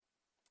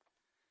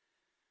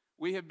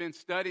We have been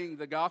studying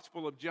the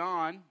Gospel of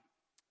John,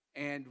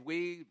 and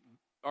we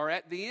are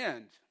at the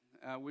end.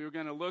 We're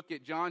going to look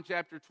at John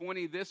chapter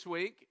 20 this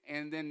week,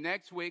 and then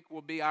next week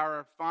will be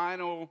our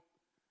final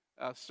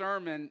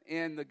sermon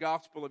in the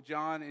Gospel of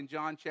John in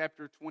John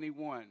chapter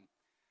 21.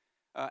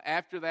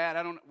 After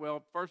that,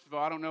 first of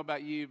all, I don't know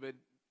about you, but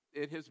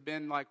it has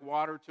been like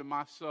water to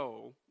my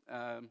soul,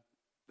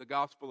 the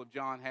Gospel of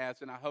John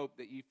has, and I hope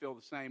that you feel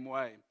the same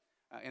way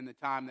in the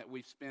time that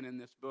we've spent in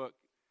this book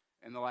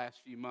in the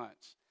last few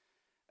months.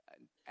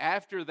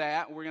 After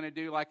that, we're going to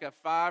do like a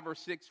 5 or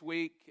 6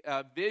 week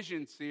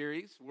vision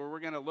series where we're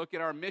going to look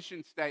at our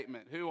mission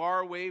statement. Who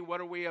are we? What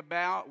are we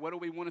about? What do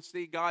we want to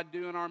see God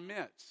do in our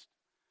midst?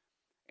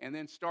 And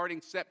then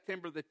starting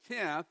September the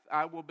 10th,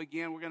 we're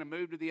going to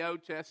move to the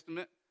Old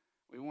Testament.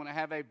 We want to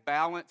have a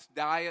balanced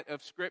diet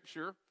of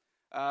Scripture.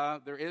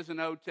 There is an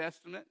Old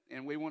Testament,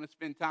 and we want to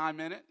spend time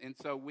in it. And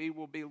so we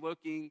will be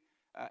looking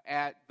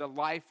at the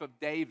life of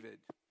David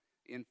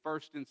in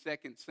 1st and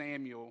 2nd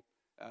Samuel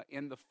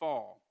in the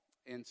fall.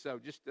 And so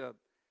just a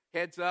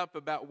heads up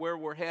about where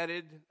we're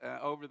headed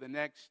over the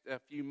next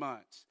few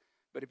months.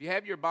 But if you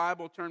have your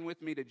Bible, turn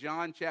with me to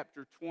John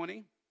chapter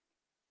 20.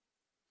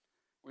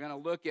 We're going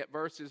to look at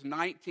verses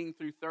 19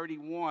 through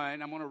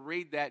 31. I'm going to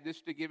read that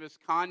just to give us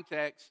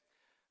context,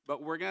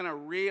 but we're going to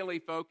really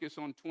focus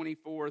on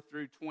 24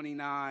 through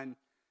 29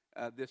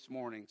 this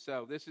morning.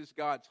 So this is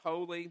God's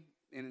holy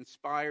and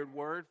inspired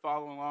word.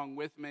 Follow along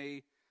with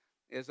me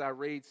as I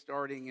read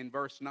starting in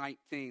verse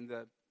 19.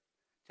 The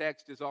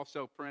text is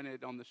also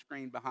printed on the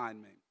screen behind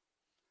me.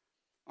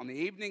 On the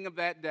evening of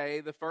that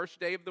day, the first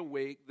day of the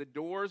week, the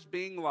doors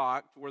being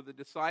locked where the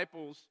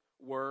disciples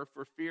were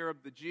for fear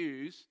of the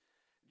Jews,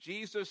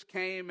 Jesus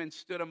came and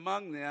stood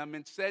among them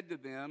and said to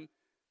them,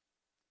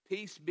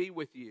 "Peace be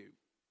with you."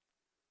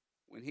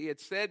 When he had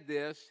said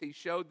this, he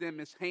showed them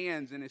his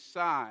hands and his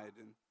side.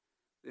 And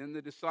then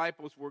the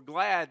disciples were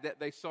glad that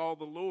they saw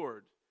the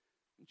Lord.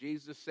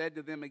 Jesus said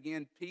to them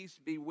again, "Peace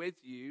be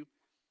with you.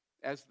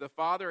 As the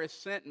Father has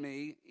sent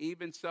me,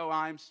 even so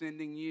I am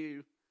sending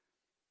you."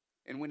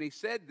 And when he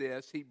said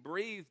this, he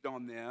breathed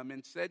on them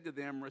and said to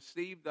them,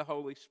 "Receive the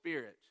Holy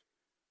Spirit.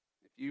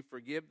 If you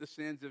forgive the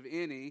sins of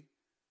any,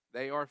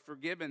 they are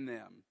forgiven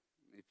them.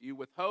 If you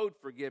withhold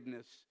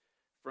forgiveness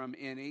from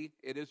any,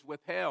 it is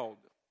withheld."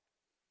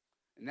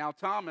 And now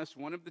Thomas,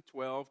 one of the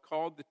 12,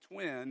 called the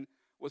twin,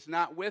 was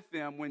not with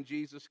them when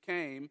Jesus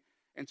came.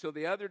 And so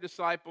the other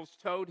disciples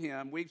told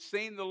him, "We've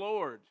seen the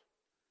Lord."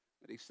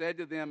 But he said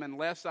to them,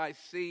 "Unless I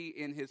see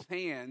in his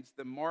hands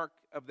the mark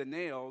of the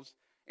nails,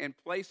 and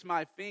place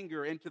my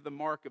finger into the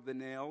mark of the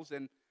nails,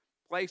 and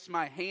place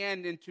my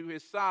hand into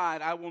his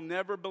side, I will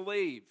never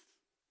believe."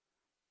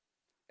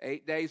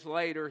 8 days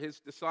later, his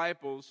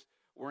disciples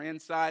were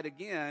inside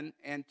again,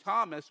 and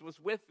Thomas was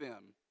with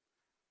them.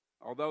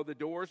 Although the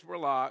doors were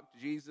locked,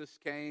 Jesus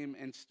came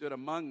and stood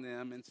among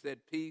them and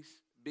said,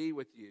 "Peace be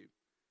with you."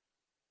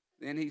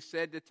 Then he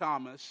said to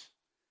Thomas,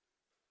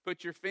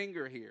 "Put your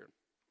finger here.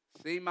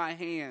 See my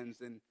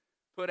hands, and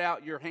put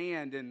out your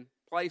hand and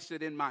place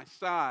it in my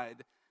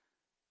side.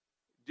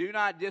 Do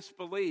not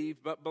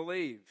disbelieve, but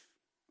believe."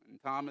 And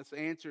Thomas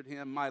answered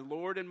him, "My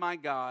Lord and my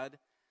God."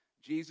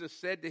 Jesus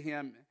said to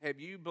him,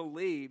 "Have you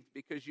believed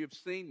because you have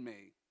seen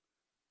me?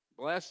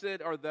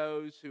 Blessed are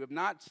those who have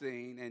not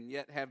seen and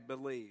yet have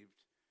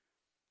believed."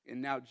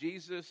 And now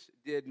Jesus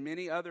did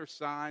many other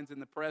signs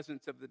in the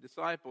presence of the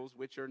disciples,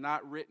 which are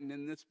not written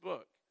in this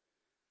book.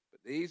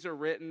 But these are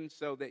written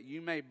so that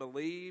you may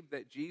believe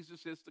that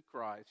Jesus is the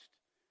Christ,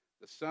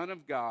 the Son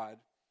of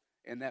God,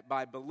 and that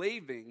by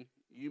believing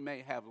you may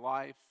have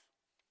life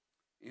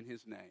in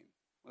his name.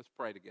 Let's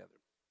pray together.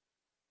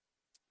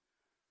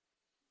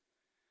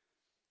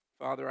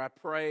 Father, I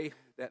pray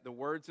that the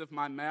words of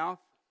my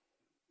mouth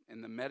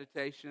and the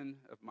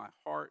meditation of my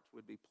heart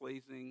would be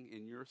pleasing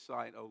in your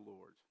sight, O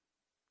Lord.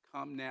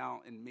 Come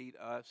now and meet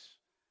us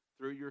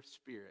through your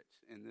Spirit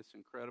in this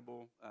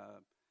incredible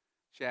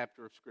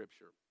chapter of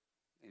Scripture.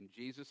 In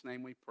Jesus'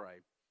 name we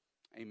pray.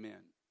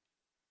 Amen.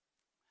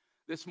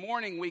 This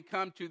morning we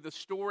come to the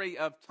story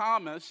of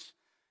Thomas,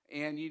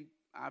 and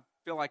I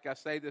feel like I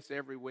say this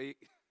every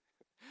week,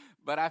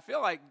 but I feel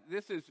like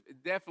this is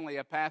definitely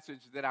a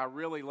passage that I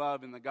really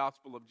love in the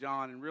Gospel of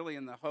John, and really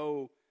in the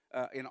whole,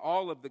 in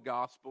all of the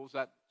Gospels.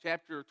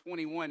 Chapter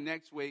 21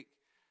 next week,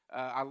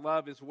 I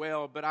love as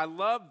well, but I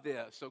love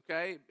this,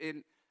 okay?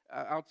 And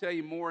I'll tell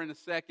you more in a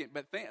second,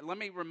 but let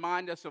me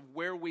remind us of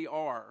where we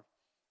are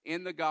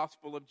in the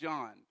Gospel of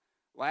John.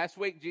 Last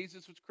week,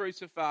 Jesus was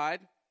crucified.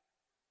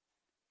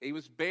 He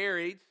was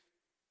buried,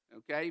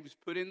 okay? He was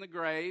put in the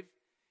grave.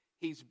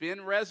 He's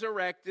been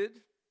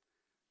resurrected.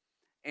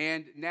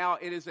 And now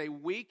it is a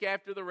week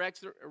after the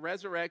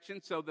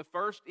resurrection, so the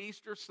first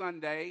Easter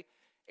Sunday.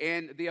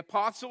 And the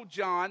Apostle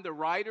John, the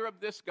writer of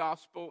this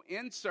gospel,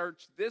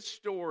 inserts this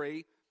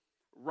story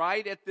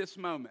right at this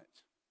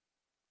moment.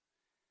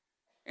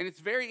 And it's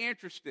very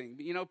interesting.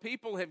 You know,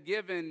 people have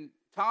given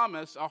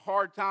Thomas a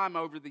hard time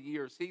over the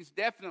years.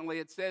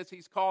 It says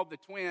he's called the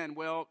twin.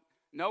 Well,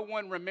 no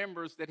one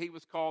remembers that he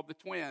was called the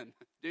twin,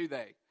 do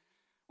they?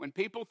 When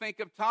people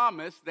think of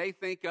Thomas, they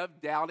think of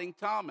doubting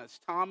Thomas,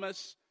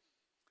 Thomas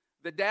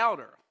the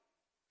doubter.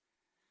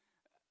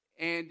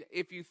 And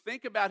if you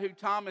think about who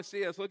Thomas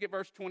is, look at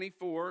verse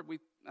 24.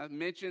 I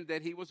mentioned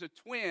that he was a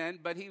twin,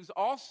 but he was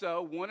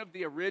also one of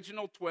the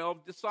original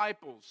 12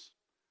 disciples.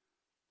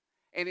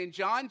 And in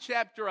John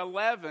chapter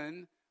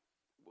 11,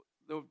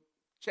 the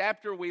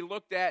chapter we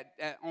looked at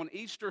on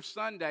Easter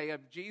Sunday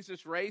of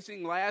Jesus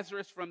raising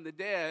Lazarus from the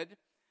dead,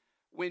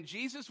 when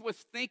Jesus was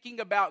thinking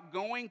about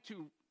going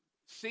to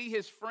see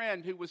his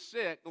friend who was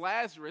sick,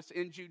 Lazarus,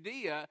 in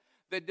Judea,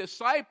 the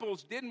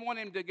disciples didn't want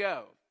him to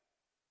go.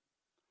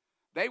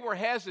 They were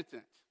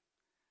hesitant.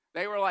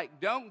 They were like,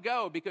 don't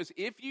go, because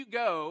if you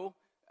go,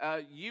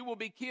 you will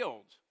be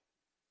killed.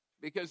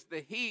 Because the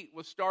heat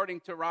was starting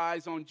to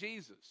rise on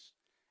Jesus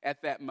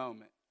at that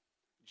moment.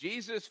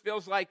 Jesus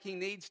feels like he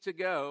needs to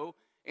go.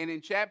 And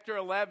in chapter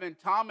 11,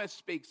 Thomas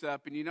speaks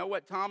up. And you know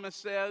what Thomas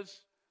says?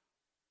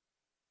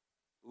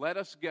 Let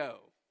us go,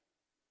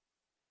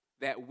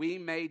 that we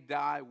may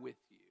die with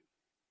you.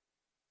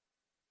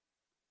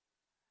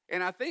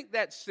 And I think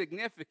that's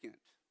significant.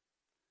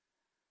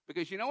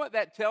 Because you know what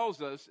that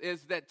tells us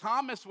is that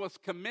Thomas was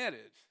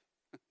committed.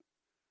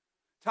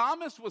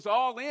 Thomas was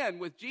all in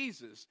with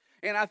Jesus.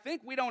 And I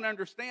think we don't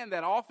understand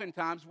that.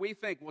 Oftentimes we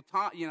think, well,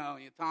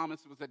 Thomas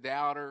was a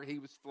doubter. He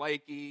was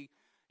flaky.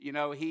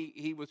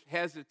 He was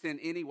hesitant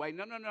anyway.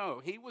 No.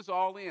 He was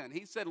all in.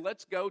 He said,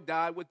 let's go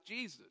die with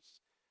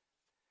Jesus.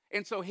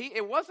 And so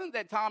it wasn't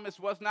that Thomas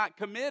was not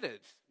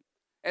committed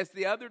as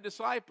the other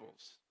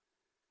disciples.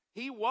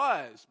 He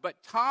was, but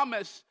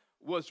Thomas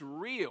was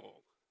real.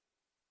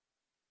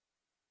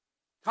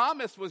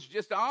 Thomas was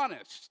just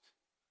honest.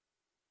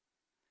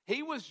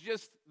 He was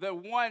just the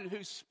one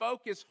who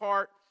spoke his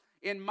heart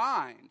and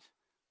mind.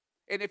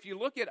 And if you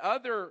look at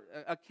other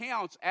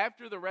accounts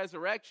after the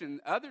resurrection,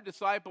 other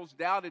disciples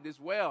doubted as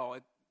well.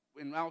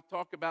 And I'll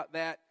talk about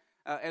that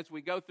as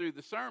we go through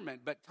the sermon.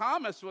 But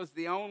Thomas was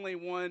the only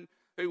one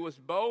who was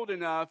bold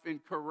enough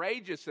and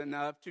courageous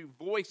enough to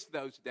voice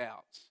those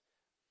doubts.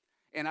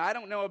 And I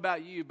don't know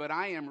about you, but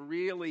I am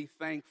really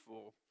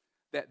thankful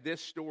that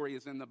this story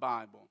is in the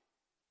Bible.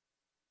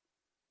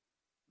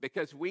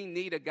 Because we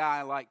need a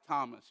guy like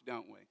Thomas,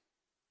 don't we?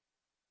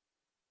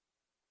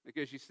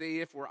 Because you see,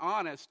 if we're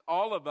honest,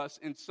 all of us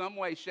in some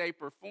way, shape,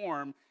 or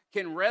form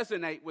can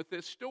resonate with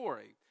this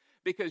story.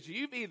 Because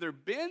you've either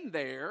been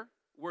there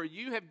where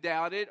you have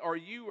doubted, or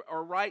you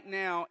are right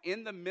now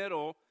in the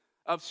middle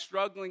of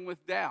struggling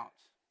with doubt.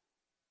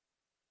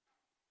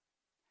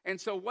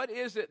 And so what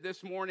is it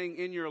this morning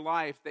in your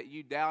life that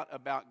you doubt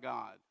about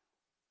God?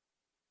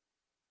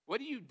 What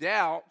do you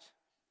doubt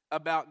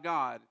about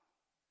God?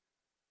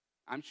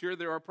 I'm sure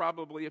there are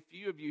probably a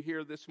few of you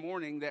here this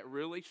morning that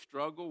really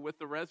struggle with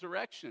the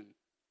resurrection.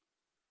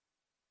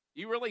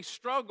 You really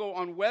struggle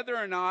on whether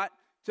or not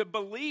to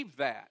believe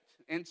that.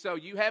 And so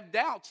you have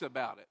doubts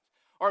about it.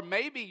 Or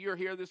maybe you're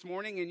here this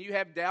morning and you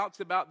have doubts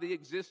about the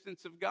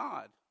existence of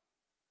God.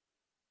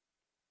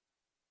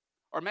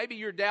 Or maybe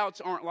your doubts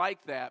aren't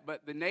like that,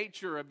 but the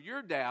nature of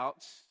your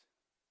doubts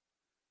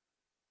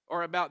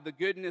are about the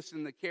goodness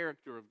and the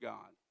character of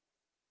God.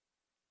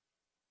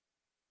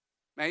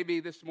 Maybe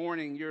this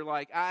morning you're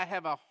like, I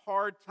have a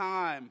hard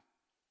time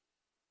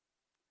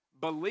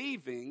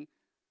believing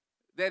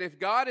that if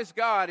God is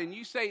God and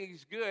you say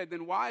He's good,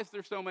 then why is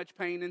there so much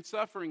pain and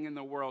suffering in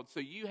the world? So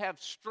you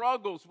have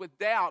struggles with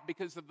doubt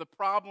because of the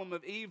problem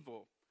of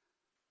evil.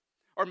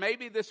 Or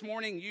maybe this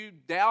morning you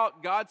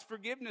doubt God's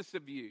forgiveness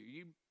of you.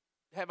 You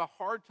have a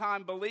hard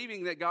time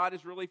believing that God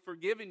has really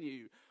forgiven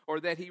you or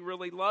that He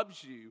really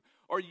loves you.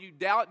 Or you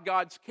doubt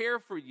God's care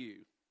for you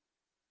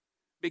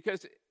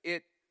because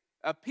it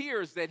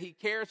appears that He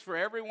cares for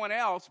everyone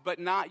else but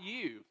not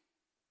you.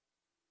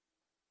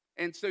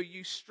 And so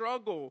you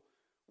struggle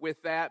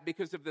with that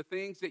because of the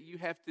things that you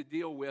have to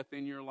deal with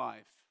in your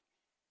life.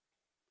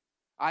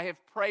 I have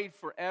prayed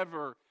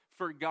forever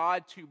for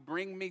God to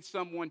bring me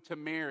someone to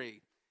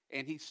marry,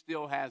 and He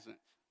still hasn't.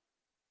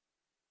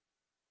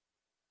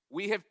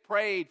 We have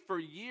prayed for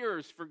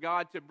years for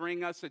God to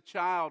bring us a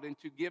child and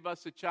to give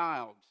us a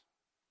child,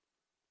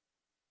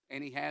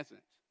 and He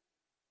hasn't.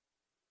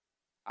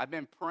 I've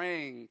been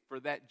praying for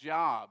that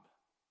job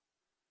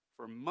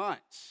for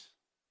months,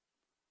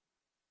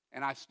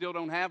 and I still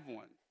don't have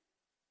one.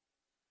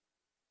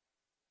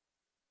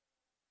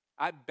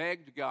 I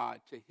begged God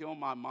to heal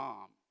my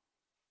mom,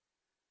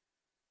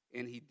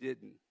 and He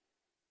didn't.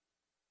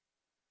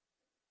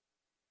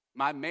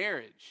 My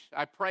marriage,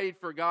 I prayed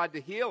for God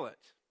to heal it,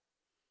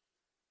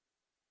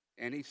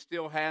 and He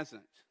still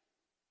hasn't.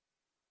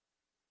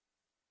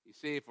 You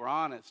see, if we're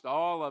honest,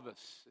 all of us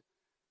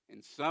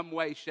in some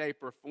way, shape,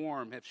 or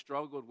form have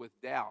struggled with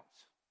doubt.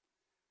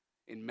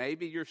 And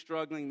maybe you're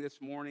struggling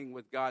this morning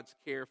with God's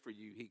care for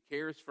you. He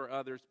cares for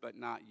others, but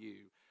not you.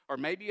 Or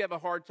maybe you have a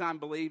hard time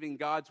believing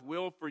God's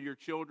will for your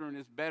children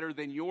is better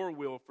than your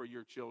will for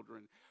your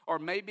children. Or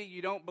maybe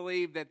you don't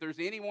believe that there's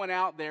anyone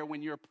out there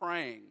when you're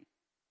praying.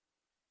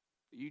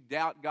 You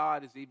doubt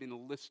God is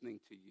even listening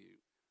to you.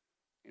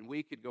 And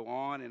we could go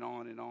on and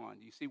on and on.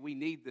 You see, we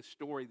need this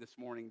story this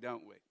morning,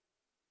 don't we?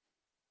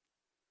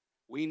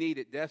 We need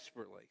it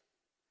desperately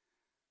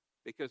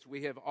because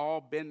we have all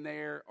been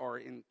there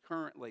or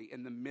currently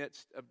in the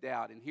midst of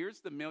doubt. And here's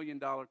the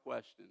million-dollar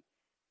question.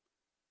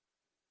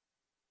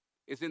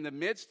 Is in the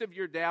midst of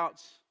your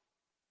doubts,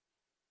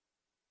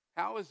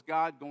 how is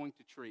God going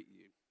to treat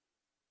you?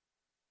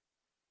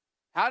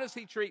 How does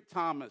he treat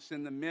Thomas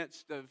in the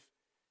midst of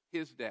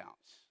his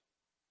doubts?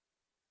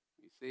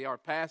 You see, our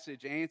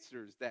passage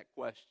answers that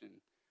question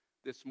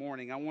this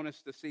morning. I want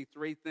us to see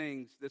three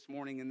things this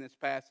morning in this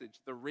passage.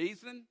 The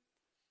reason.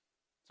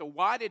 So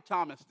why did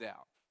Thomas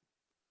doubt?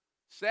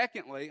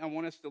 Secondly, I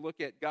want us to look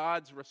at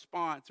God's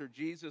response or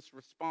Jesus'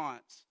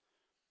 response.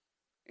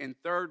 And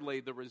thirdly,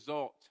 the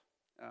result.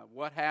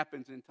 What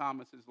happens in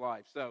Thomas's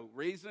life. So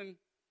reason,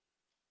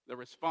 the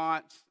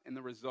response, and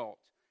the result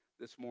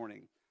this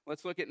morning.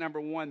 Let's look at number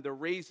one, the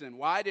reason.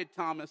 Why did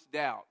Thomas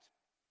doubt?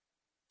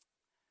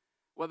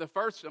 Well, the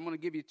first, I'm going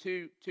to give you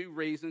two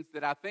reasons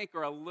that I think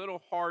are a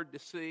little hard to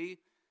see.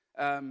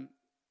 But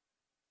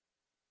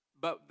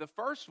the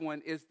first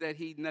one is that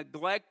he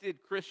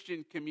neglected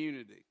Christian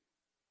community.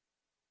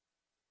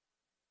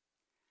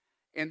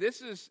 And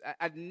this is,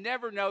 I'd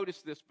never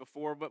noticed this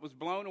before, but was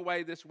blown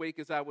away this week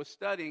as I was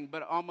studying.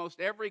 But almost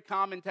every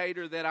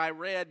commentator that I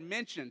read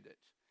mentioned it.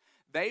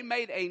 They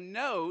made a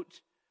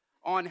note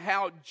on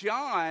how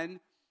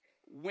John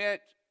went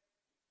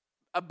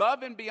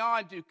above and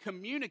beyond to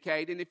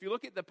communicate. And if you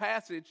look at the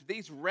passage,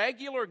 these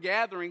regular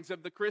gatherings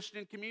of the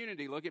Christian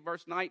community. Look at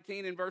verse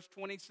 19 and verse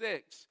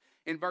 26.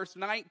 In verse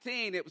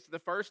 19, it was the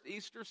first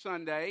Easter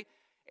Sunday,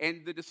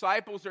 and the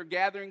disciples are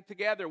gathering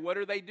together. What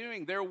are they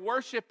doing? They're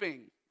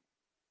worshiping.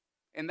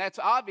 And that's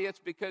obvious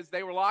because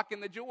they were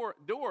locking the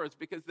doors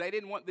because they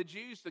didn't want the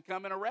Jews to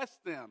come and arrest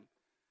them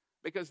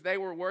because they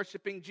were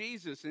worshiping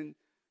Jesus. And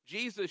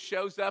Jesus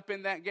shows up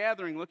in that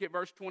gathering. Look at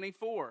verse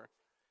 24.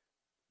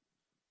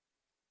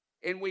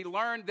 And we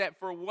learned that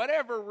for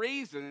whatever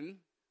reason,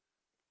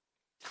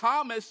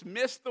 Thomas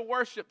missed the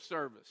worship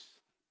service.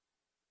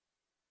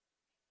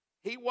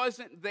 He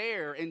wasn't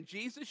there, and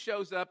Jesus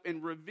shows up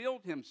and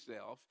revealed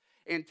himself.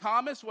 And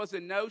Thomas was a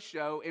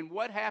no-show. And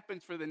what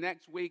happens for the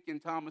next week in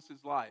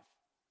Thomas's life?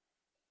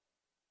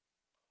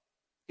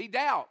 He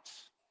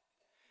doubts.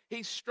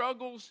 He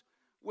struggles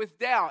with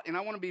doubt. And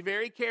I want to be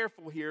very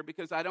careful here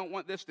because I don't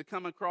want this to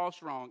come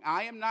across wrong.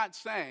 I am not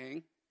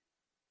saying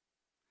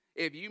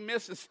if you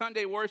miss a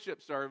Sunday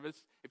worship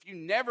service, if you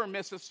never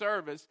miss a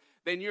service,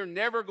 then you're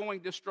never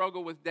going to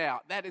struggle with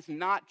doubt. That is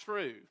not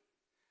true.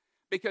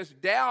 Because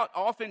doubt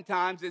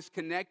oftentimes is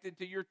connected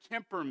to your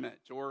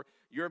temperament or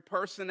your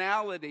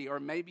personality, or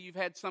maybe you've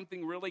had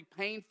something really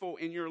painful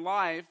in your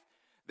life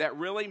that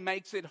really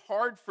makes it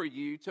hard for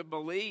you to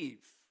believe.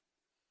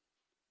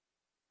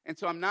 And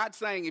so I'm not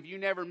saying if you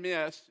never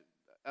miss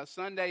a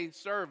Sunday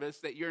service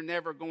that you're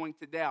never going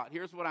to doubt.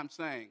 Here's what I'm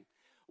saying.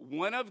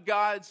 One of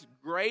God's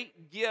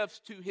great gifts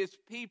to his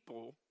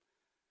people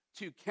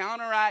to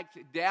counteract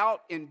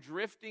doubt and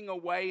drifting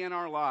away in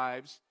our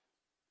lives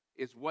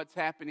is what's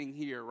happening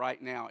here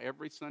right now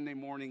every Sunday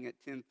morning at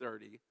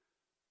 10:30,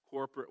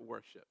 corporate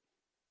worship.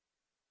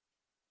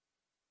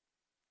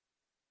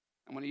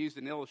 I'm going to use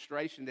an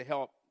illustration to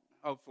help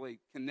hopefully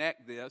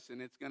connect this,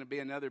 and it's going to be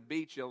another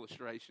beach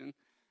illustration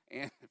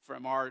and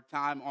from our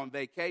time on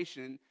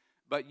vacation.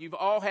 But you've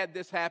all had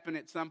this happen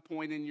at some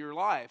point in your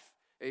life.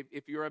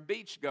 If you're a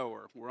beach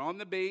goer, we're on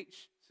the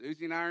beach.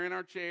 Susie and I are in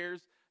our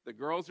chairs. The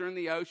girls are in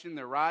the ocean.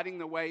 They're riding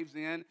the waves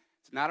in.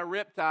 It's not a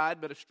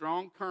riptide, but a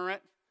strong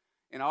current.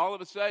 And all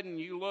of a sudden,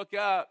 you look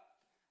up,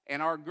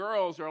 and our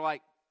girls are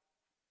like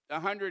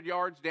 100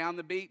 yards down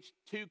the beach,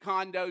 2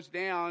 condos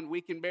down.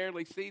 We can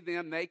barely see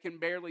them. They can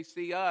barely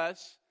see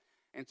us.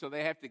 And so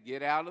they have to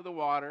get out of the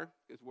water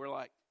because we're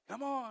like,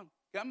 come on,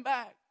 come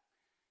back.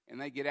 And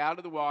they get out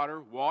of the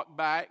water, walk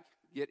back,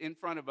 get in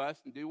front of us,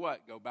 and do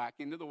what? Go back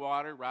into the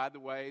water, ride the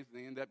waves,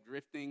 and they end up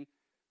drifting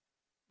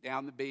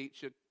down the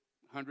beach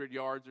 100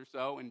 yards or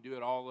so and do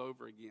it all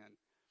over again.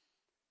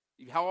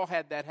 You've all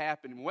had that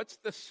happen. And what's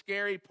the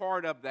scary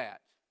part of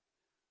that?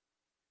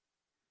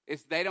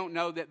 Is they don't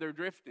know that they're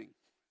drifting.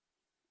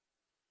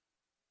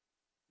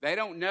 They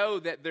don't know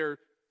that they're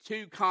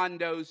 2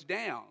 condos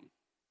down.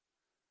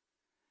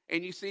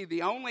 And you see,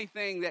 the only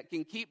thing that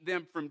can keep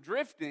them from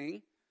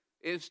drifting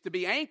is to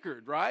be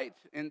anchored, right?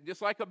 And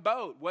just like a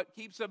boat, what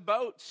keeps a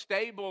boat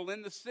stable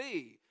in the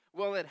sea?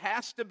 Well, it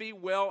has to be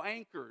well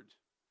anchored.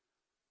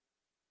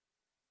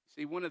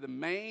 See, one of the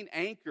main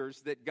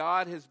anchors that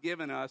God has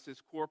given us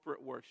is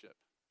corporate worship.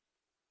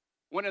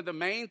 One of the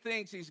main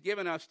things he's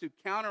given us to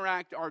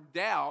counteract our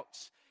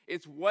doubts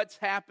is what's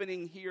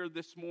happening here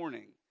this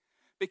morning.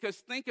 Because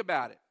think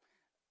about it.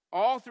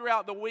 All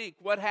throughout the week,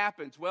 what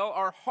happens? Well,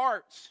 our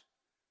hearts,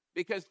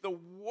 because the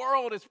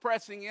world is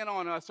pressing in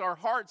on us, our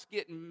hearts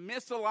get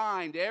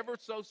misaligned ever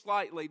so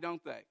slightly,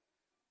 don't they?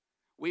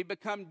 We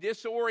become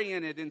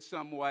disoriented in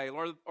some way,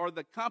 or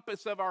the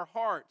compass of our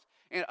hearts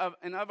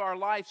and of our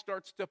life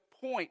starts to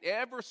point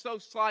ever so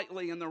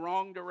slightly in the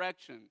wrong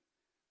direction.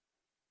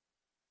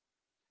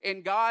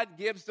 And God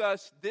gives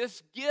us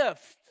this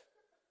gift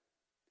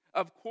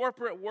of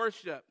corporate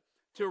worship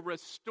to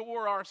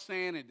restore our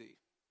sanity.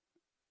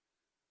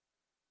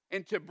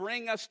 and to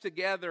bring us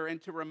together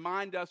and to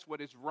remind us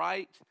what is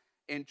right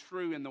and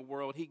true in the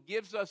world. He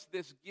gives us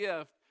this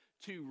gift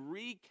to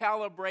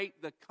recalibrate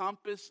the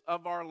compass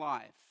of our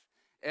life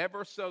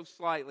ever so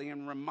slightly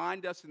and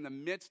remind us in the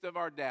midst of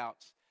our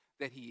doubts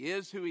that He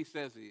is who He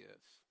says He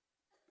is,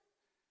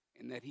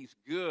 and that He's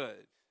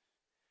good,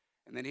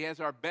 and that He has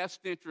our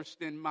best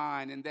interest in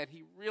mind, and that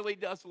He really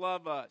does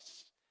love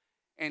us,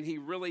 and He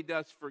really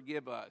does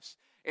forgive us.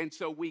 And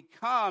so we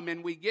come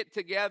and we get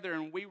together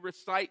and we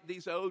recite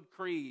these old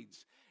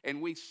creeds,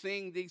 and we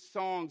sing these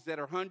songs that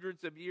are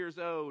hundreds of years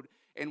old,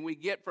 and we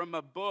get from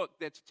a book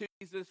that's to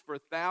Jesus for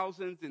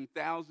thousands and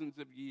thousands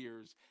of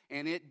years,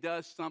 and it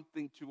does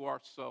something to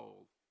our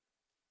soul.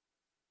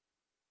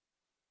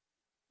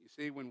 You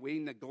see, when we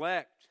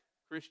neglect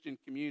Christian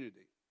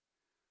community,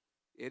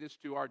 it is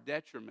to our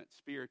detriment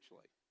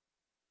spiritually.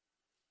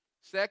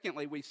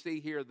 Secondly, we see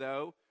here,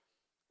 though,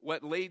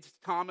 what leads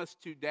Thomas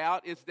to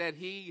doubt is that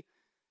he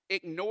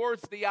ignores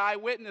the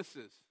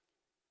eyewitnesses.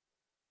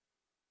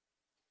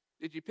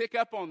 Did you pick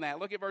up on that?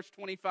 Look at verse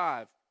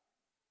 25.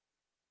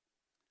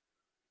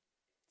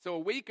 So a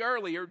week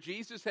earlier,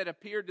 Jesus had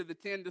appeared to the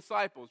 10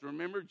 disciples.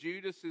 Remember,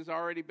 Judas has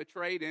already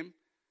betrayed him,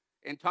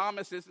 and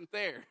Thomas isn't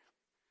there.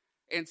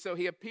 And so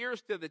he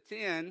appears to the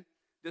 10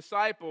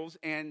 disciples,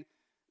 and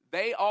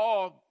they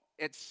all,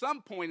 at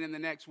some point in the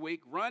next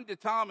week, run to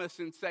Thomas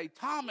and say,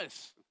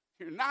 Thomas,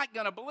 you're not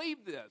going to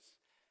believe this.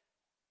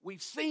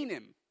 We've seen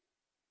Him.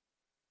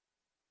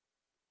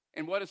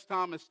 And what does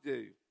Thomas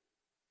do?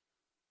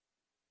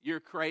 You're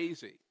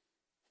crazy.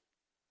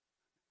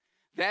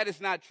 That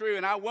is not true,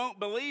 and I won't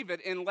believe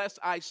it unless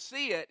I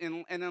see it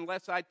and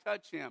unless I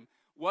touch Him.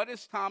 What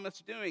is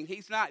Thomas doing?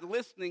 He's not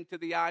listening to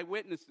the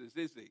eyewitnesses,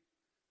 is he?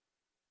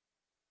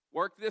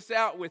 Work this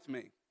out with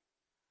me.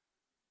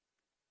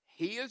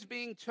 He is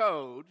being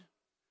told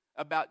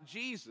about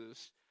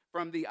Jesus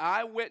from the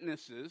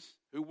eyewitnesses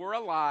who were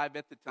alive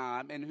at the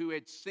time and who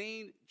had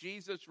seen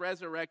Jesus'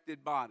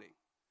 resurrected body.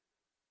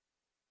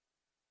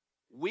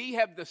 We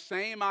have the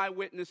same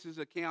eyewitnesses'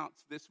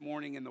 accounts this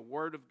morning in the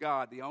Word of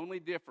God. The only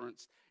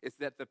difference is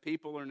that the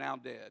people are now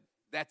dead.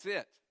 That's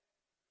it.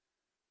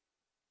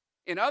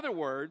 In other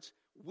words,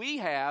 we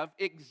have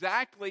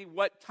exactly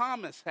what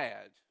Thomas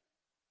had.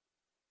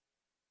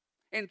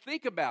 And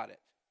think about it.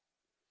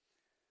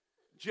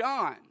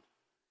 John,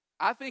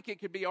 I think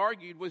it could be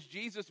argued, was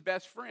Jesus'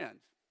 best friend.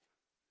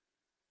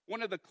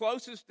 One of the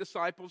closest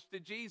disciples to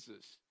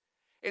Jesus.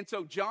 And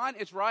so John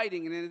is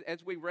writing, and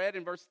as we read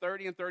in verse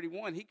 30 and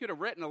 31, he could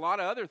have written a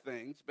lot of other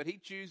things, but he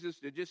chooses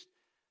to just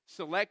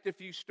select a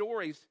few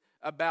stories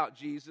about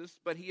Jesus.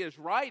 But he is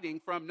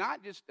writing from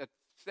not just a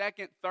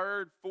second,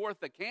 third,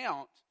 fourth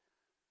account.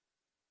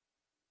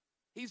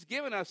 He's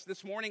given us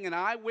this morning an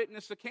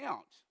eyewitness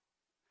account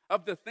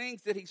of the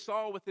things that he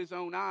saw with his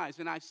own eyes.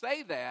 And I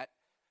say that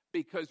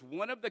because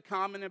one of the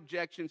common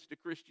objections to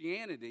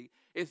Christianity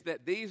is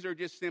that these are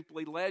just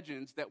simply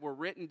legends that were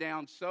written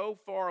down so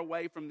far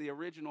away from the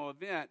original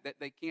event that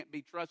they can't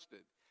be trusted.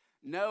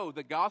 No,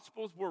 the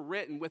Gospels were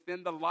written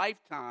within the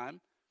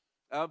lifetime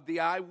of the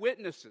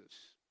eyewitnesses.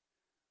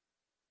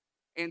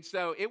 And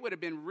so it would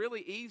have been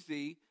really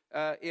easy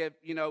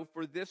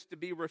for this to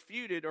be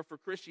refuted or for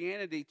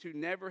Christianity to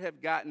never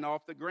have gotten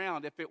off the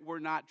ground if it were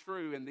not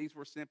true and these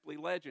were simply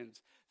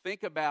legends.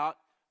 Think about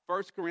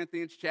 1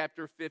 Corinthians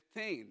chapter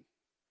 15.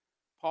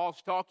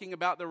 Paul's talking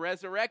about the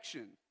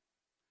resurrection.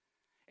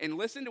 And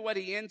listen to what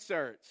he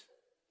inserts.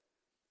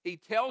 He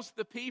tells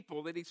the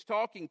people that he's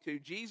talking to,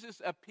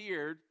 Jesus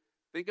appeared,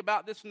 think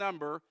about this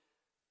number,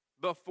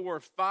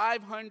 before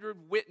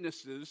 500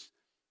 witnesses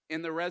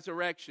in the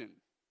resurrection.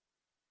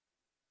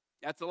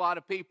 That's a lot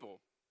of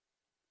people.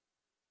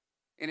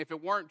 And if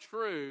it weren't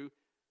true,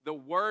 the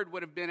word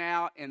would have been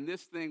out and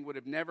this thing would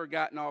have never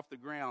gotten off the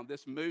ground,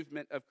 this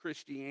movement of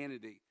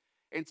Christianity.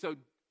 And so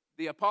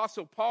the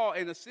Apostle Paul,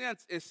 in a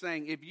sense, is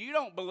saying, if you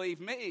don't believe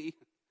me,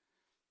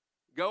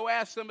 go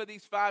ask some of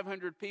these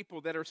 500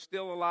 people that are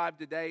still alive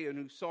today and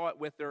who saw it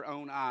with their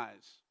own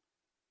eyes.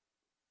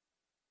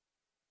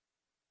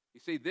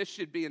 You see, this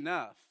should be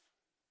enough.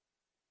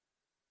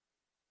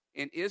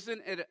 And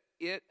isn't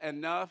it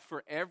enough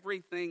for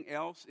everything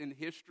else in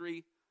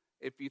history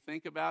if you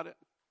think about it?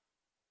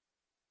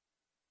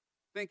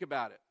 Think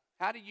about it.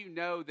 How do you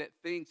know that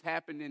things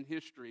happened in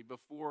history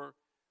before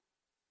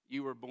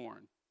you were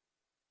born?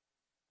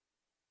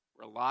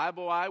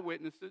 Reliable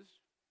eyewitnesses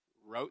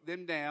wrote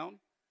them down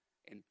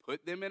and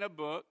put them in a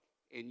book,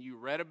 and you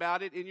read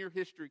about it in your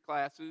history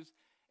classes,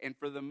 and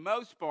for the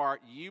most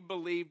part, you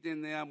believed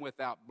in them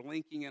without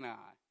blinking an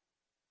eye.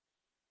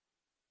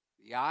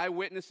 The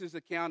eyewitnesses'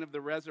 account of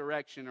the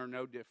resurrection are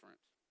no different.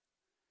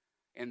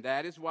 And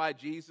that is why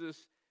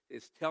Jesus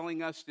is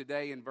telling us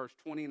today in verse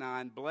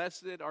 29,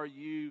 blessed are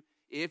you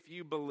if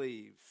you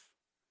believe,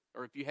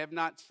 or if you have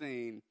not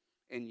seen,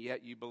 and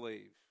yet you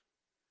believe.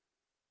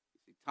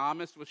 You see,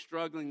 Thomas was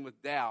struggling with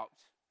doubt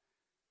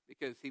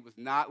because he was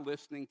not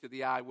listening to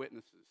the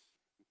eyewitnesses.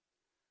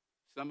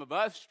 Some of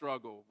us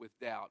struggle with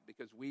doubt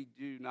because we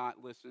do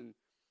not listen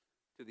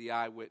to the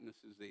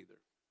eyewitnesses either.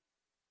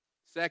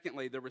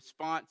 Secondly, the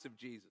response of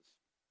Jesus.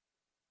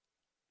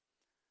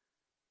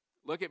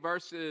 Look at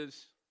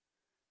verses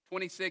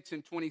 26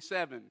 and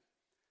 27.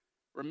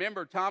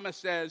 Remember, Thomas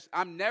says,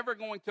 I'm never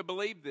going to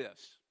believe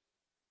this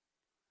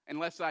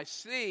unless I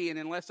see and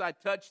unless I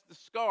touch the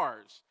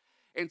scars.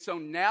 And so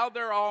now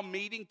they're all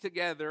meeting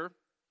together,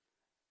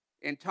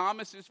 and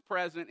Thomas is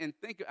present. And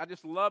I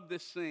just love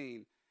this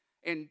scene.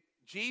 And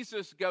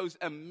Jesus goes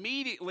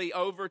immediately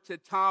over to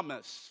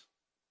Thomas.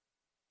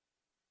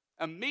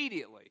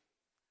 Immediately.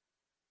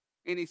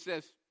 And he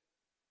says,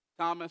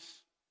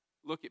 Thomas,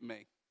 look at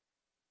me.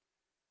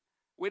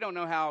 We don't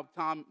know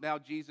how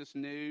Jesus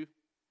knew.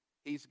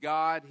 He's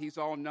God. He's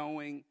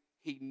all-knowing.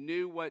 He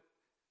knew what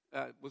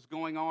was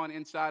going on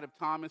inside of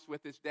Thomas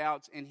with his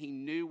doubts, and he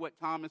knew what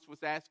Thomas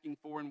was asking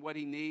for and what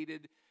he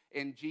needed.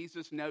 And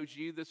Jesus knows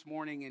you this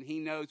morning, and he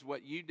knows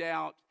what you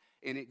doubt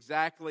and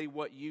exactly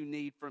what you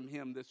need from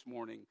him this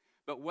morning.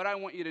 But what I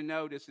want you to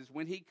notice is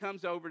when he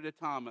comes over to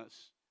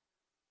Thomas,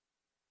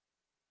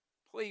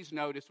 please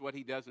notice what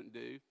he doesn't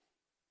do.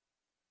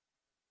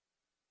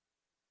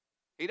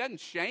 He doesn't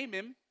shame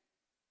him.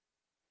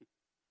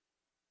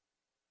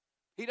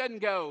 He doesn't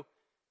go,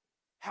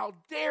 how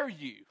dare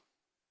you?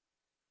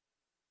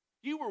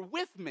 You were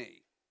with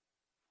me.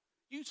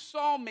 You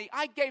saw me.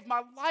 I gave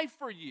my life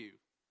for you.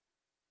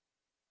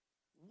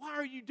 Why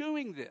are you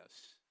doing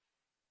this?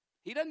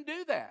 He doesn't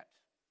do that.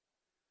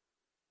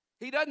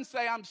 He doesn't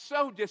say, I'm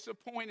so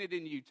disappointed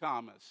in you,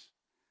 Thomas.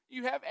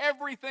 You have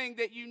everything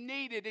that you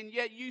needed, and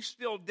yet you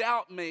still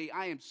doubt me.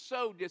 I am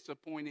so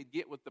disappointed.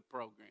 Get with the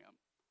program.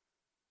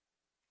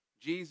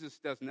 Jesus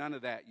does none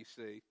of that, you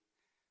see.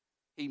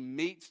 He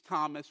meets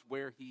Thomas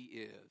where he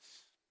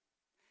is,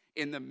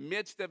 in the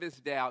midst of his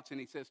doubts, and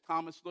he says,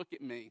 Thomas, look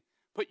at me.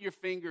 Put your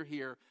finger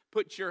here.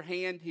 Put your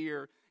hand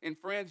here. And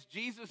friends,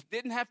 Jesus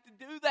didn't have to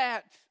do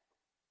that.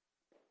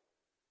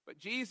 But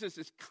Jesus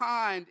is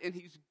kind, and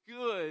he's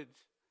good,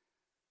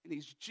 and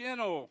he's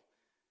gentle,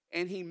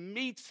 and he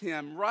meets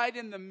him right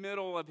in the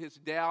middle of his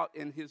doubt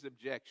and his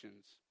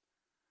objections.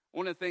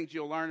 One of the things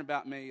you'll learn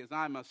about me is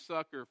I'm a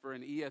sucker for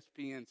an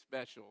ESPN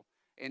special,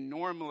 and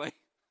normally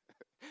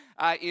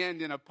I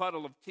end in a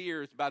puddle of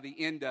tears by the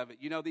end of it.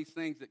 You know these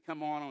things that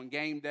come on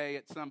game day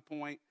at some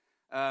point?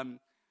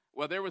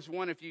 Well, there was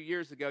one a few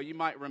years ago. You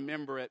might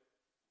remember it,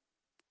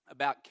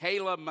 about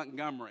Kayla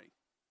Montgomery.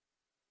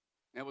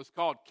 It was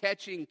called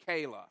Catching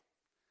Kayla.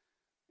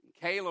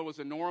 Kayla was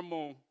a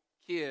normal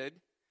kid,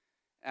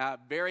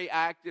 very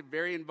active,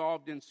 very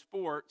involved in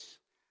sports.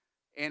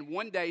 And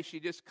one day she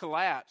just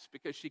collapsed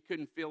because she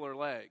couldn't feel her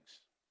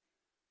legs.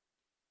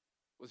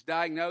 Was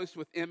diagnosed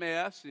with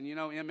MS, and you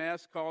know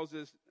MS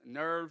causes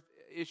nerve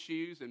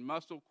issues and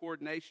muscle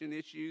coordination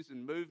issues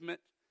and movement.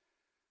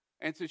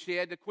 And so she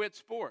had to quit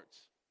sports.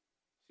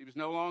 She was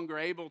no longer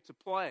able to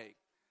play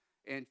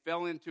and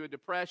fell into a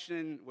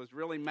depression, was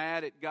really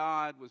mad at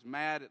God, was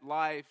mad at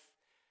life,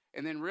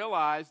 and then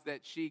realized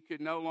that she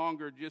could no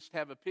longer just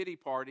have a pity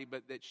party,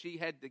 but that she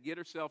had to get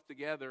herself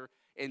together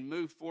and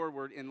move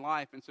forward in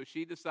life. And so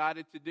she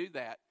decided to do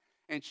that.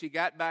 And she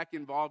got back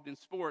involved in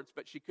sports,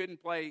 but she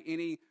couldn't play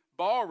any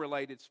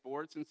ball-related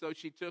sports, and so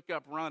she took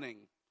up running.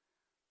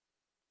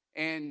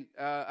 And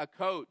a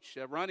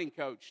running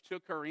coach,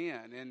 took her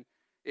in, and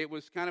it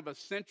was kind of a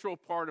central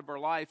part of her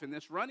life, and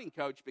this running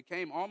coach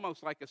became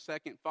almost like a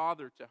second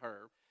father to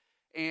her.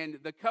 And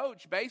the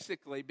coach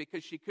basically,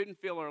 because she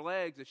couldn't feel her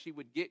legs, as she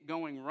would get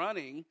going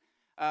running,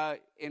 and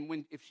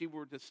if she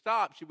were to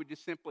stop, she would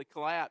just simply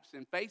collapse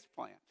and face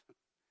plant.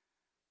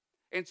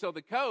 And so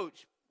the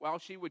coach, while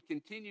she would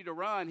continue to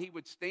run, he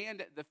would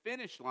stand at the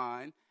finish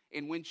line,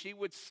 and when she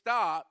would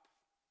stop,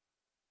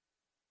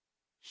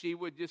 she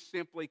would just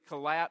simply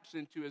collapse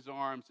into his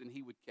arms, and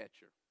he would catch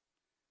her.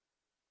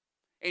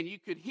 And you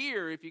could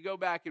hear, if you go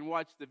back and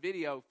watch the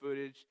video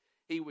footage,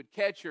 he would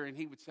catch her, and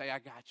he would say, I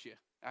got you,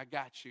 I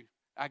got you,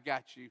 I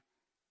got you.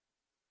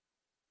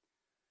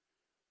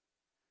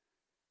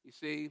 You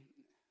see,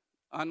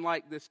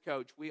 unlike this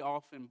coach, we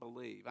often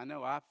believe, I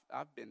know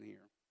I've been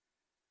here,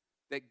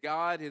 that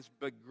God is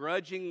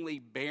begrudgingly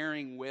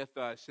bearing with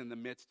us in the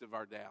midst of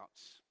our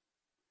doubts.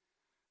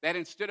 That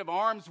instead of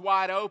arms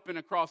wide open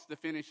across the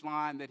finish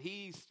line, that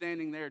he's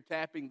standing there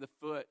tapping the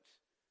foot,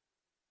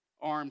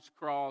 arms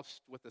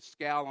crossed with a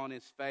scowl on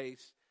his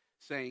face,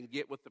 saying,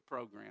 get with the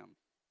program.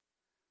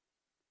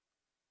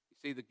 You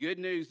see, the good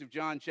news of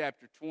John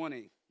chapter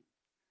 20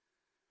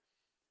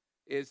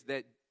 is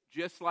that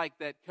just like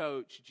that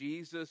coach,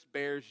 Jesus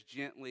bears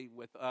gently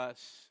with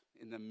us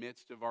in the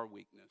midst of our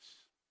weakness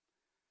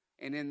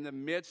and in the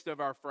midst of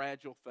our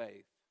fragile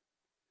faith.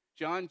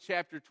 John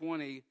chapter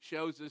 20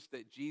 shows us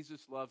that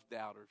Jesus loves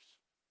doubters.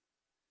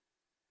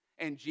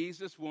 And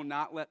Jesus will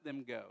not let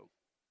them go.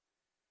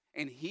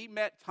 And he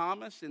met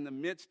Thomas in the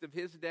midst of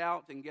his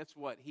doubt, and guess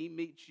what? He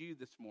meets you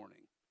this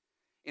morning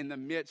in the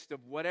midst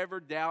of whatever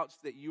doubts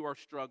that you are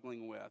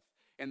struggling with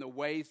and the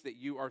ways that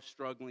you are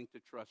struggling to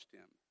trust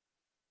him.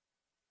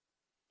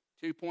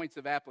 2 points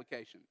of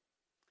application.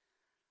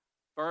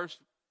 First,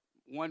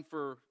 one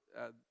for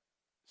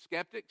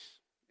skeptics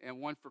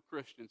and one for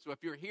Christians. So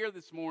if you're here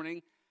this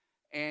morning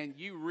and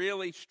you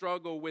really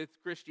struggle with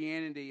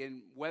Christianity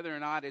and whether or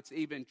not it's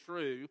even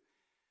true,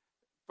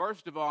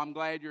 First of all, I'm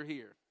glad you're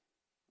here.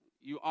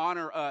 You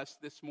honor us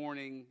this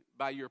morning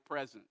by your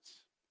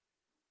presence.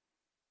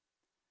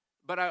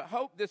 But I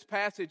hope this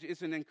passage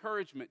is an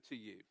encouragement to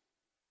you.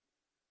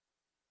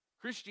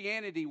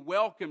 Christianity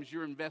welcomes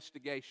your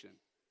investigation.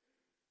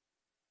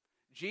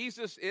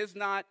 Jesus is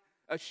not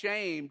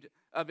ashamed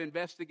of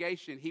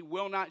investigation. He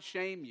will not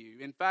shame you.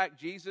 In fact,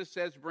 Jesus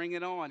says, bring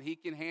it on. He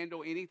can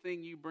handle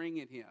anything you bring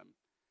at him.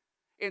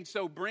 And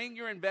so bring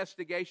your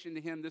investigation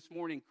to him this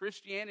morning.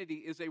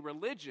 Christianity is a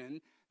religion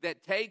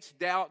that takes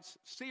doubts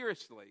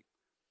seriously.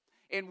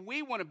 And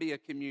we want to be a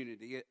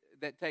community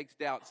that takes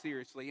doubt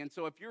seriously. And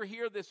so if you're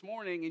here this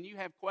morning and you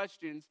have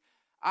questions,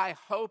 I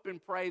hope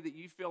and pray that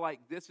you feel like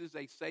this is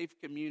a safe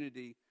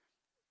community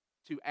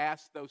to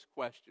ask those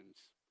questions.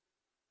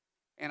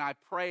 And I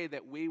pray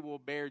that we will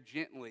bear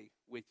gently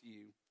with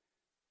you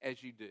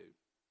as you do,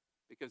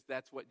 because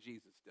that's what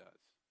Jesus does.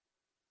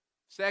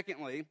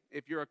 Secondly,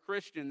 if you're a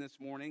Christian this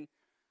morning,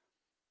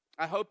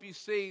 I hope you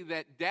see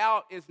that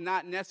doubt is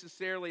not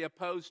necessarily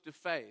opposed to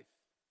faith.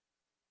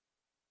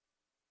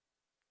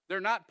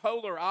 They're not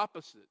polar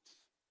opposites.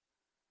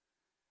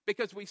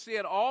 Because we see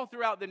it all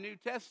throughout the New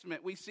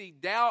Testament. We see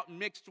doubt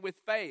mixed with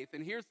faith.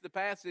 And here's the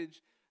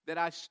passage that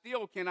I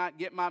still cannot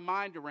get my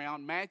mind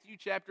around. Matthew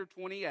chapter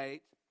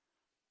 28,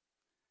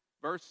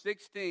 verse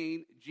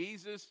 16.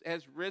 Jesus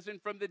has risen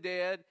from the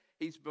dead.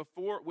 He's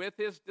with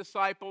his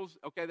disciples.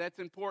 Okay, that's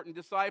important.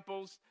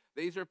 Disciples.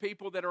 These are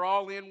people that are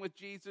all in with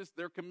Jesus.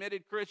 They're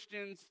committed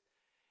Christians.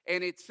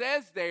 And it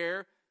says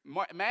there,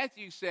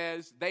 Matthew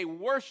says, they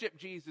worshiped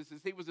Jesus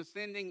as he was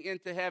ascending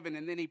into heaven.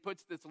 And then he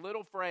puts this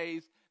little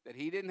phrase that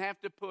he didn't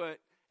have to put,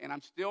 and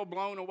I'm still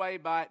blown away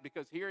by it,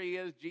 because here he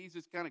is,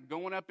 Jesus kind of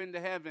going up into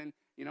heaven.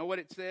 You know what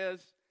it says?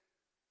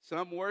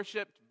 Some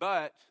worshiped,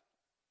 but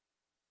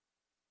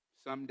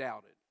some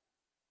doubted.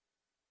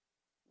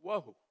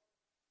 Whoa.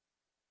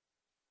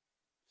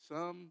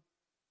 Some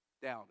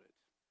doubted.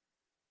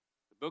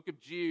 The book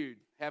of Jude,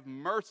 have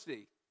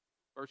mercy,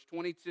 verse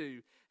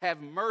 22, have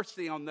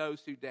mercy on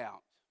those who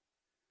doubt.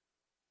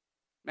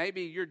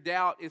 Maybe your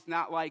doubt is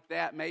not like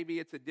that. Maybe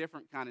it's a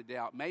different kind of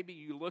doubt. Maybe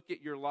you look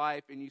at your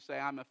life and you say,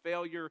 I'm a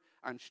failure,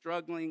 I'm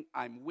struggling,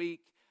 I'm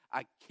weak,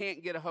 I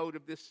can't get a hold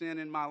of this sin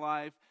in my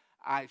life,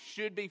 I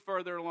should be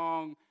further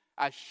along,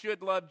 I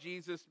should love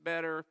Jesus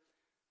better,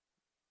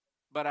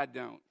 but I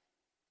don't.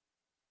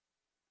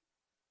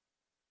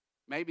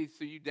 Maybe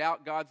so you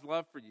doubt God's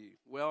love for you.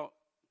 Well,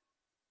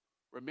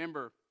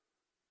 remember,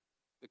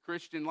 the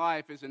Christian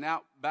life is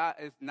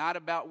not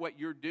about what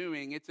you're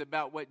doing, it's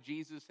about what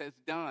Jesus has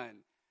done.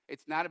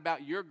 It's not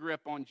about your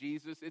grip on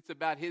Jesus, it's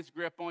about his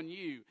grip on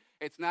you.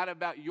 It's not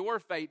about your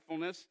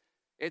faithfulness,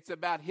 it's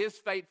about his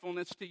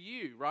faithfulness to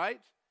you, right?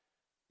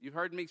 You've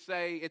heard me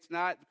say it's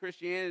not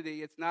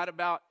Christianity, it's not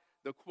about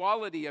the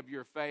quality of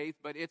your faith,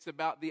 but it's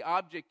about the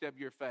object of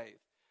your faith.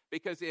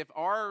 Because if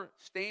our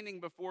standing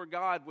before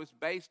God was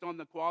based on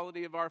the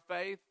quality of our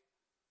faith,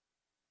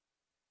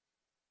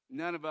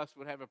 none of us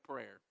would have a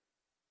prayer.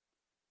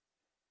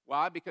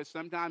 Why? Because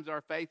sometimes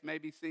our faith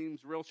maybe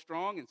seems real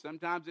strong and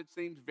sometimes it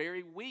seems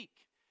very weak.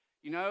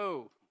 You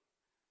know,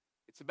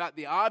 it's about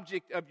the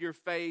object of your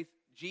faith,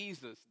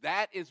 Jesus.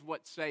 That is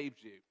what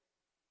saves you.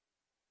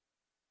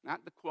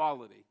 Not the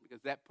quality,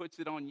 because that puts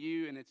it on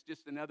you and it's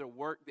just another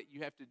work that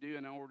you have to do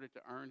in order to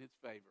earn his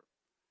favor.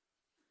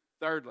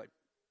 Thirdly,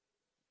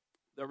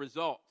 the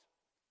result.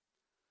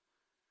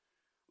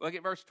 Look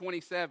at verse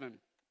 27.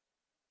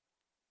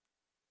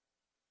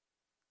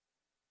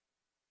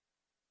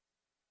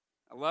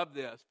 I love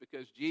this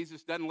because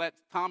Jesus doesn't let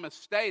Thomas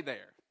stay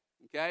there.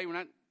 Okay?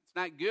 It's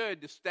not good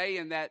to stay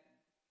in that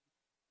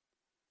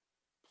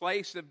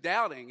place of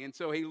doubting. And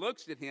so he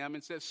looks at him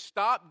and says,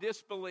 stop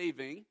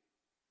disbelieving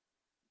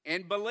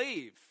and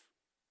believe.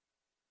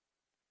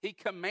 He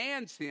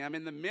commands him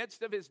in the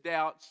midst of his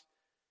doubts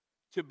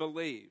to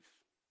believe.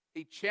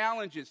 He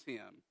challenges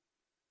him.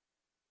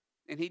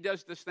 And he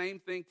does the same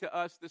thing to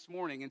us this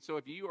morning. And so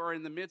if you are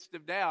in the midst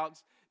of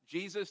doubts,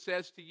 Jesus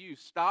says to you,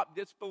 stop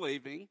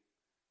disbelieving.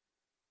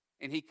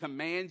 And he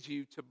commands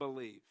you to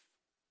believe.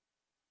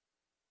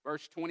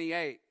 Verse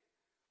 28.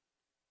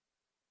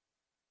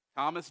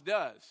 Thomas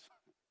does.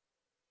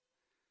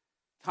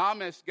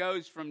 Thomas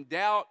goes from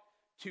doubt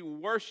to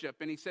worship.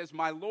 And he says,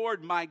 my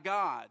Lord, my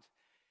God.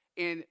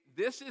 And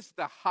this is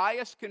the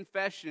highest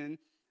confession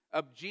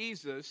of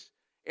Jesus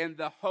in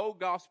the whole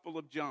Gospel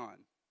of John.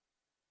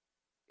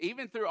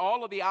 Even through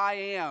all of the I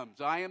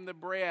ams, I am the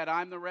bread,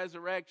 I am the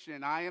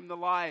resurrection, I am the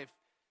life.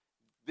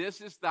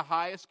 This is the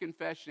highest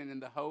confession in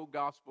the whole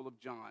Gospel of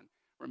John.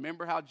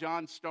 Remember how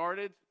John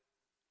started?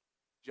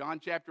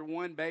 John chapter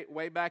 1,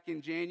 way back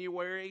in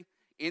January.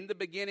 In the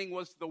beginning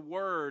was the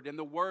Word, and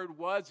the Word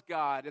was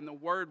God, and the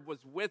Word was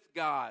with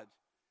God.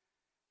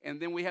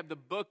 And then we have the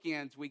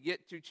bookends. We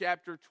get to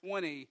chapter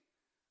 20,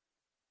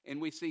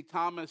 and we see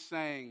Thomas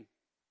saying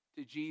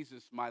to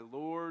Jesus, my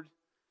Lord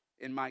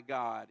and my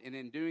God. And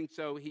in doing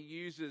so, he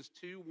uses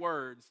two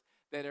words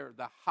that are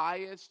the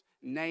highest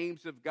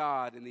names of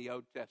God in the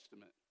Old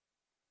Testament.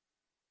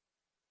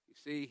 You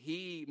see,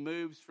 he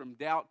moves from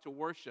doubt to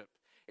worship.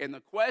 And the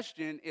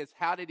question is,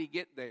 how did he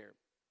get there?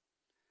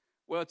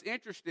 Well, it's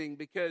interesting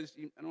because,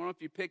 I don't know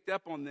if you picked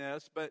up on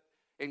this,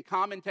 and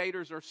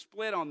commentators are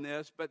split on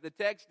this, but the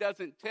text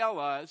doesn't tell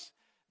us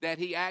that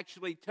he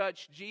actually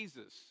touched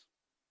Jesus.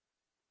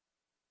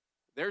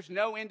 There's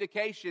no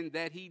indication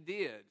that he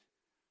did.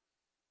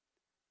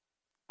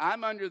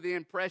 I'm under the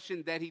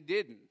impression that he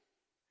didn't.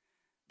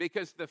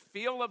 Because the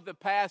feel of the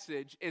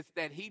passage is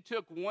that he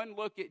took one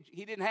look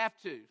he didn't have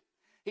to.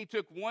 He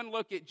took one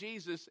look at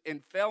Jesus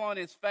and fell on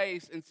his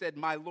face and said,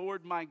 "My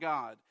Lord, my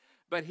God."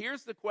 But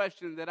here's the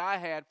question that I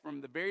had from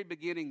the very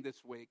beginning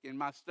this week in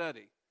my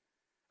study.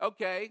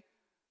 Okay,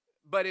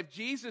 but if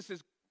Jesus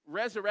is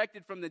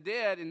resurrected from the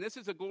dead and this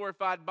is a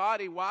glorified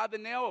body, why the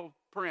nail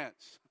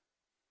prints?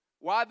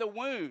 Why the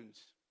wounds?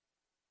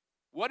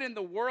 What in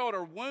the world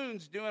are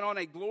wounds doing on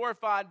a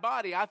glorified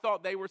body? I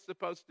thought they were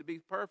supposed to be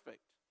perfect.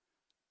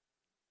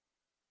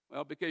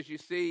 Well, because you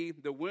see,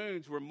 the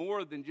wounds were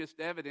more than just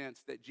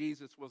evidence that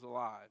Jesus was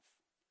alive.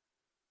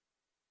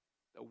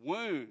 The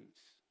wounds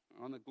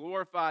on the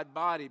glorified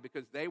body,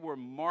 because they were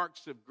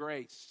marks of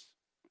grace.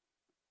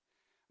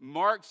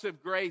 Marks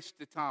of grace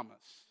to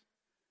Thomas.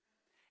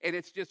 And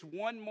it's just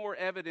one more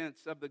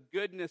evidence of the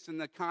goodness and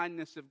the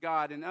kindness of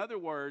God. In other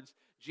words,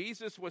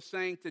 Jesus was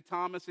saying to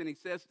Thomas, and he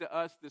says to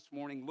us this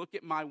morning, look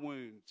at my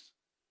wounds.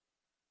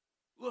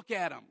 Look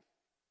at them.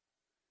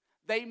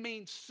 They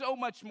mean so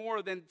much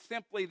more than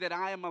simply that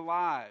I am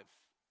alive.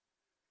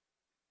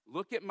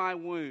 Look at my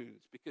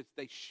wounds because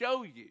they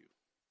show you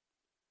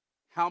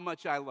how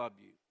much I love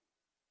you.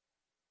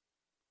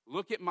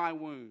 Look at my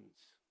wounds.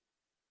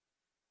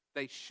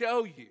 They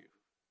show you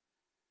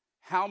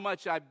how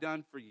much I've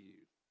done for you.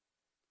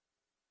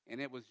 And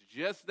it was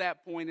just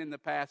that point in the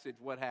passage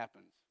what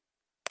happens.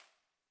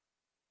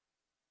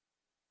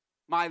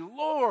 My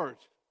Lord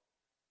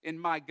and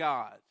my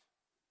God.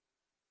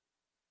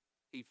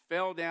 He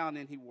fell down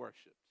and he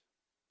worshiped.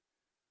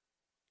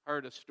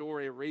 Heard a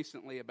story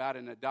recently about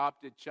an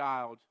adopted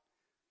child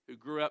who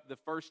grew up the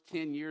first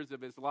 10 years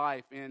of his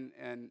life in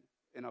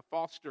the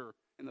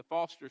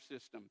foster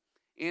system,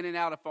 in and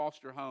out of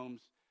foster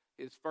homes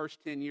his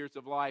first 10 years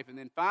of life. And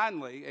then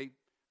finally, a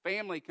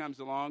family comes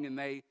along and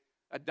they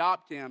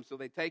adopt him. So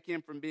they take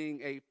him from being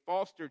a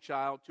foster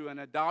child to an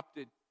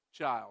adopted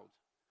child.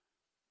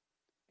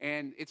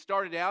 And it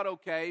started out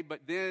okay, but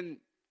then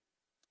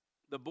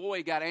the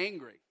boy got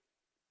angry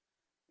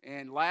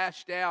and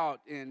lashed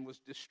out and was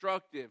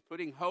destructive,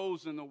 putting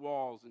holes in the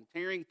walls and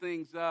tearing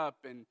things up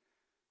and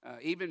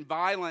even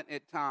violent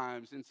at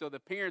times. And so the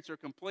parents are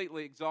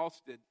completely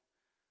exhausted,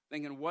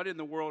 thinking, what in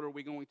the world are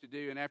we going to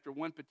do? And after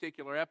one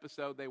particular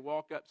episode, they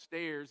walk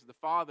upstairs, the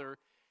father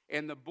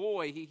and the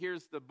boy. He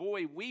hears the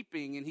boy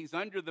weeping, and he's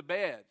under the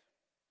bed.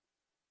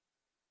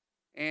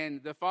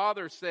 And the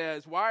father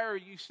says, why are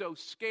you so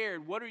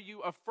scared? What are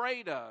you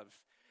afraid of?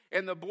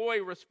 And the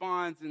boy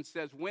responds and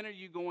says, when are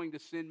you going to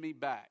send me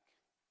back?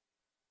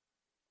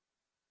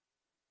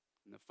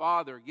 And the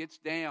father gets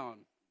down,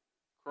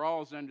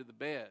 crawls under the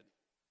bed.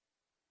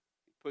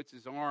 He puts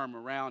his arm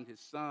around his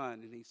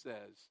son and he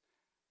says,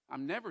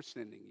 I'm never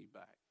sending you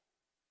back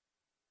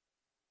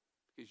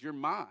because you're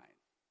mine.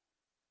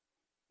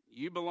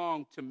 You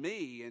belong to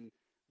me and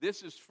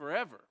this is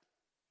forever.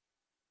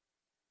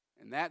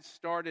 And that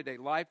started a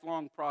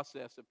lifelong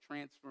process of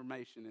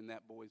transformation in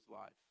that boy's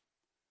life.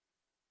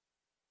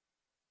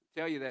 I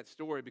tell you that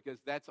story because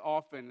that's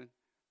often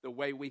the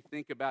way we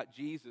think about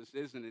Jesus,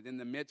 isn't it? In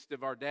the midst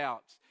of our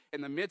doubts. In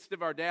the midst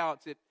of our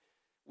doubts,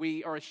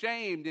 we are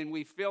ashamed and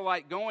we feel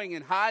like going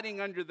and hiding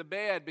under the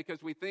bed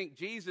because we think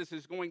Jesus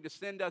is going to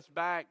send us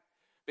back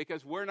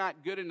because we're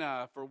not good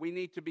enough or we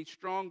need to be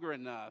stronger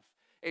enough.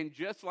 And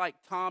just like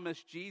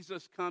Thomas,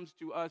 Jesus comes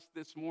to us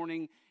this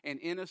morning, and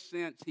in a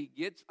sense, he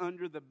gets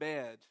under the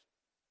bed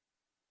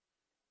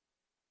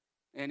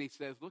and he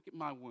says, look at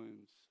my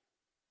wounds.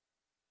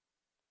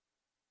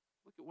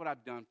 Look at what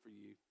I've done for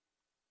you.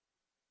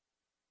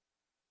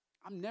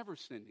 I'm never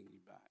sending you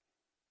back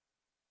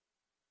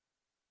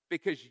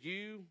because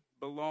you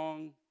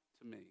belong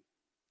to me.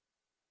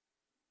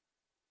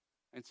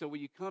 And so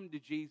when you come to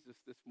Jesus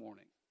this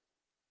morning,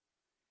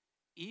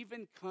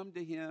 even come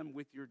to him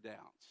with your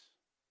doubts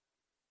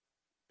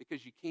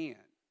because you can,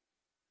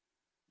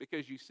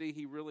 because you see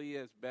he really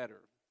is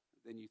better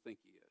than you think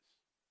he is.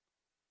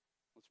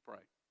 Let's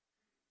pray.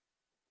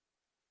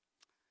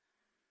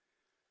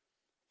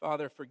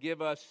 Father,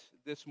 forgive us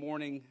this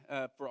morning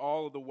for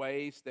all of the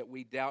ways that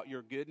we doubt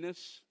your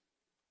goodness.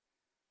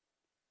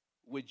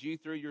 Would you,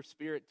 through your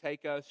Spirit,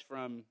 take us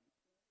from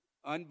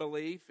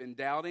unbelief and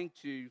doubting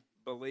to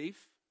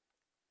belief?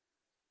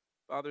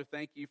 Father,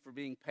 thank you for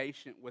being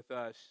patient with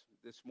us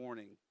this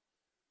morning.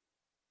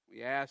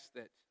 We ask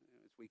that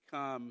as we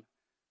come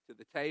to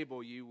the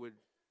table, you would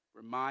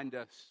remind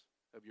us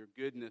of your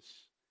goodness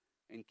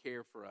and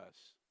care for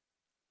us.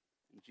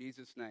 In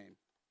Jesus' name,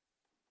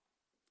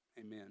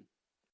 amen.